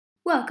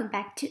Welcome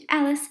back to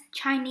Alice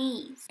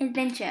Chinese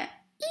Adventure.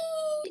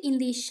 In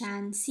the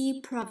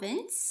Shanxi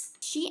province,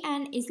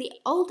 Xi'an is the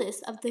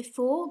oldest of the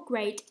four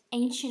great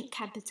ancient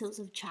capitals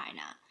of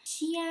China.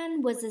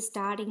 Xi'an was the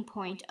starting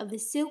point of the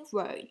Silk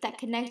Road that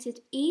connected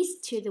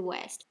east to the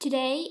west.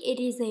 Today, it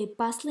is a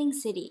bustling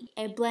city,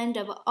 a blend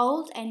of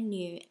old and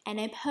new, and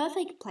a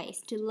perfect place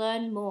to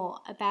learn more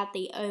about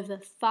the over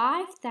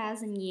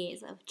 5,000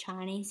 years of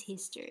Chinese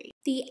history.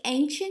 The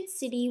ancient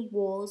city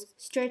walls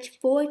stretch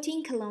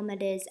 14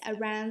 kilometers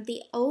around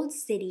the old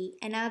city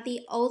and are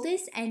the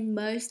oldest and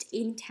most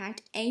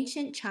intact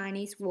ancient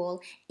Chinese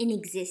wall in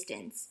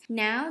existence.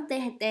 Now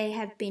that they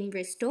have been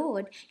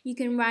restored, you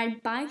can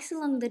ride bikes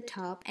along the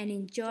top and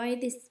enjoy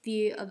this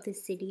view of the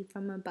city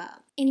from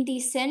above. In the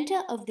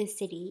center of the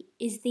city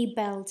is the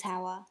bell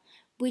tower,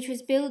 which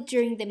was built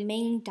during the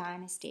Ming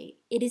Dynasty.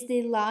 It is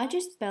the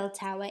largest bell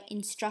tower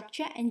in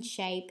structure and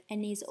shape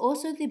and is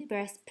also the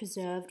best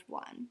preserved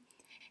one.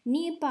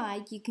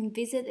 Nearby, you can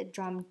visit the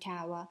Drum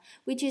Tower,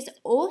 which is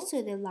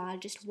also the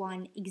largest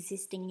one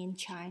existing in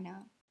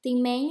China. The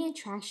main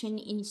attraction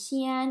in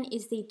Xi'an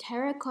is the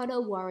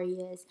Terracotta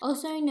Warriors,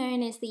 also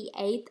known as the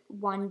eighth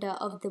wonder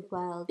of the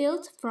world.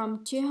 Built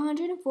from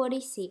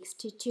 246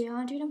 to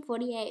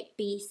 248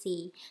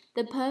 BC,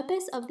 the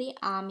purpose of the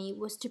army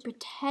was to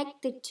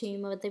protect the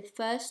tomb of the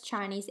first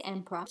Chinese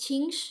emperor,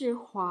 Qin Shi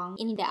Huang,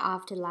 in the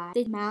afterlife.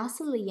 The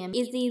mausoleum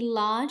is the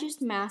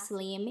largest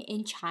mausoleum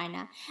in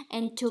China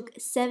and took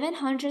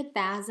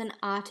 700,000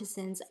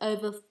 artisans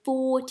over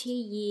 40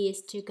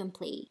 years to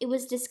complete. It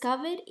was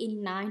discovered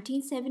in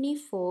 1974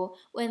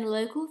 when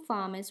local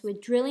farmers were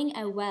drilling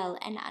a well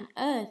and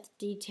unearthed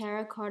the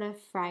terracotta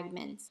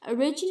fragments.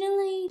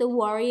 Originally, the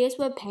warriors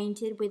were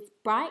painted with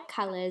bright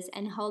colors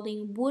and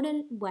holding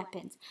wooden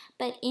weapons,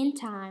 but in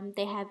time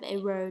they have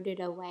eroded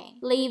away,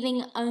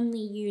 leaving only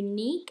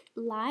unique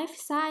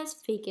life-size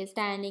figures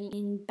standing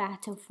in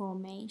battle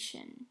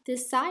formation. The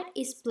site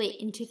is split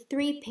into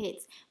 3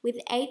 pits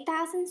with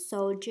 8,000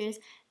 soldiers,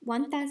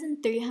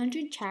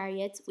 1,300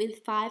 chariots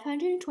with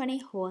 520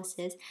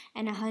 horses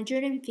and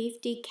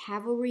 150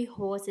 cavalry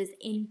horses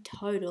in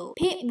total.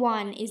 Pit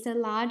 1 is the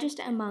largest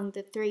among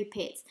the 3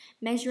 pits,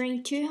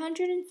 measuring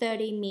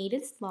 230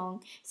 meters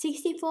long,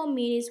 64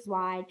 meters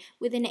wide,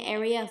 with an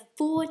area of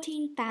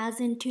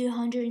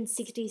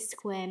 14,260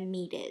 square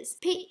meters.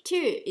 Pit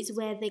 2 is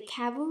where the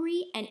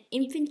cavalry and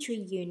infantry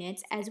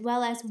units as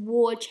well as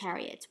war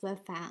chariots were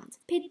found.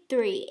 Pit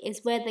 3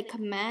 is where the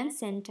command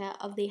center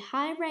of the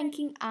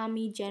high-ranking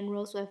army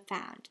generals were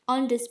found.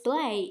 On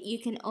display, you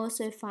can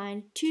also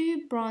find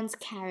 2 bronze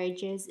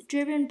carriages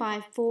driven by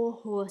 4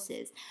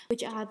 horses,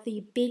 which are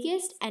the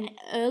biggest and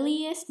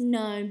earliest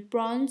known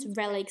bronze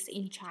relics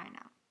in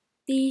China.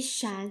 The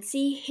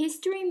Shaanxi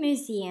History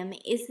Museum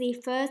is the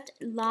first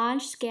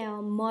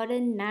large-scale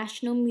modern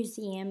national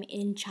museum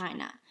in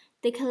China.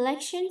 The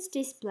collections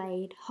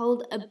displayed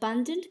hold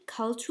abundant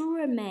cultural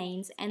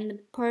remains and the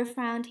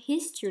profound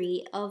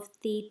history of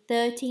the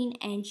 13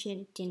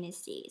 ancient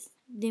dynasties.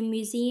 The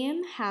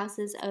museum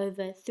houses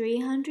over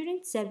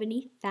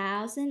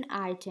 370,000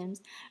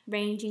 items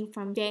ranging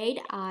from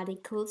jade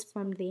articles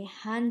from the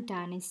Han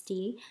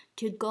Dynasty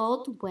to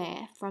gold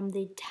ware from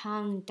the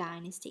Tang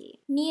Dynasty.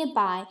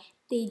 Nearby,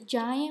 the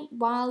giant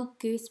Wild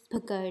Goose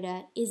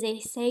Pagoda is a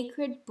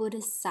sacred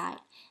Buddhist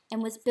site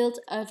and was built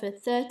over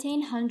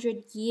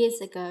 1,300 years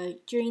ago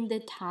during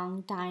the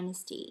Tang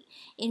Dynasty.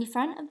 In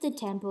front of the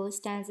temple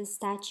stands a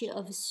statue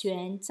of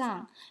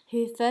Xuan,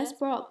 who first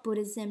brought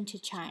Buddhism to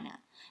China.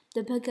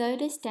 The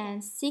pagoda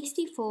stands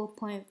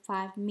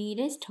 64.5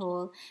 meters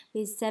tall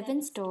with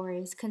 7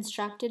 stories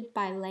constructed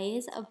by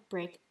layers of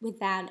brick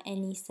without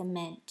any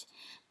cement.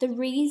 The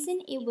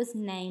reason it was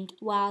named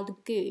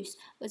Wild Goose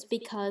was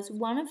because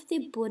one of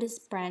the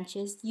Buddhist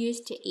branches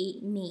used to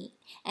eat meat,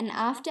 and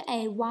after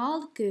a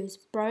wild goose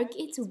broke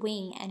its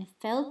wing and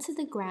fell to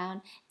the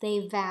ground,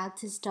 they vowed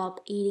to stop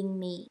eating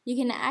meat. You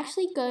can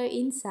actually go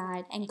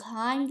inside and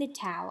climb the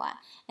tower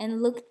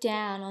and look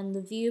down on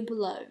the view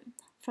below.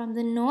 From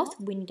the north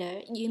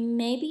window, you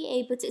may be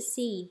able to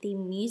see the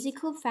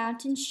musical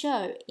fountain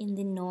show in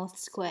the North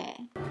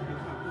Square.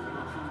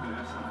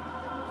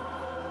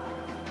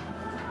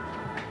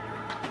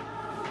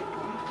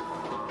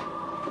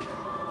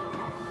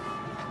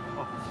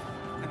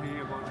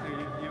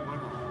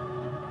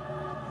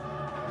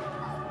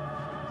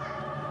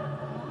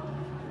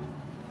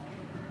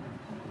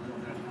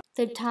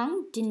 The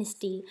Tang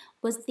Dynasty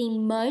was the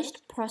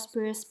most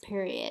prosperous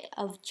period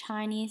of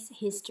Chinese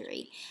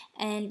history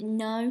and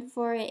known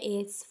for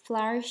its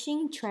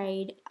flourishing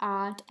trade,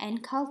 art,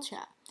 and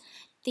culture.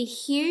 The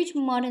huge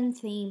modern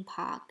theme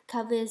park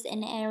covers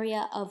an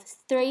area of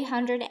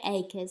 300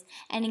 acres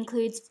and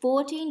includes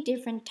 14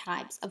 different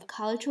types of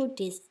cultural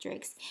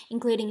districts,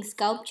 including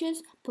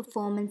sculptures,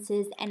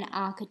 performances, and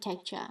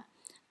architecture.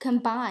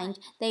 Combined,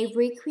 they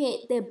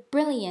recreate the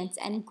brilliance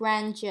and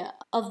grandeur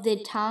of the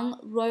Tang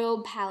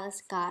Royal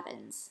Palace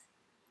Gardens.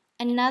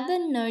 Another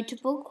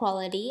notable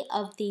quality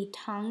of the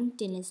Tang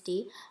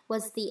dynasty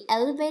was the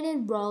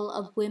elevated role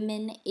of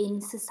women in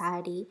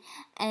society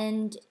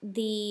and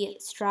the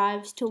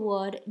strives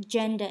toward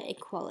gender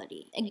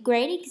equality. A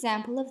great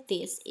example of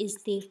this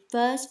is the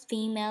first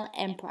female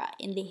emperor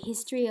in the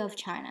history of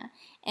China,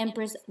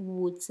 Empress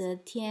Wu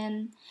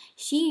Zetian.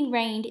 She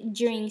reigned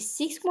during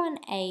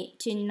 618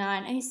 to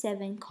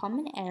 907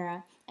 Common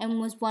Era and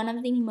was one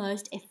of the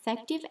most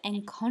effective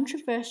and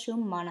controversial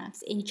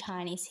monarchs in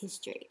Chinese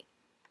history.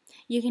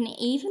 You can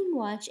even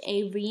watch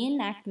a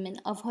reenactment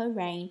of her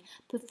reign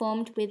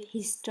performed with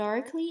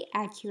historically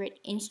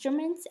accurate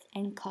instruments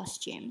and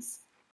costumes.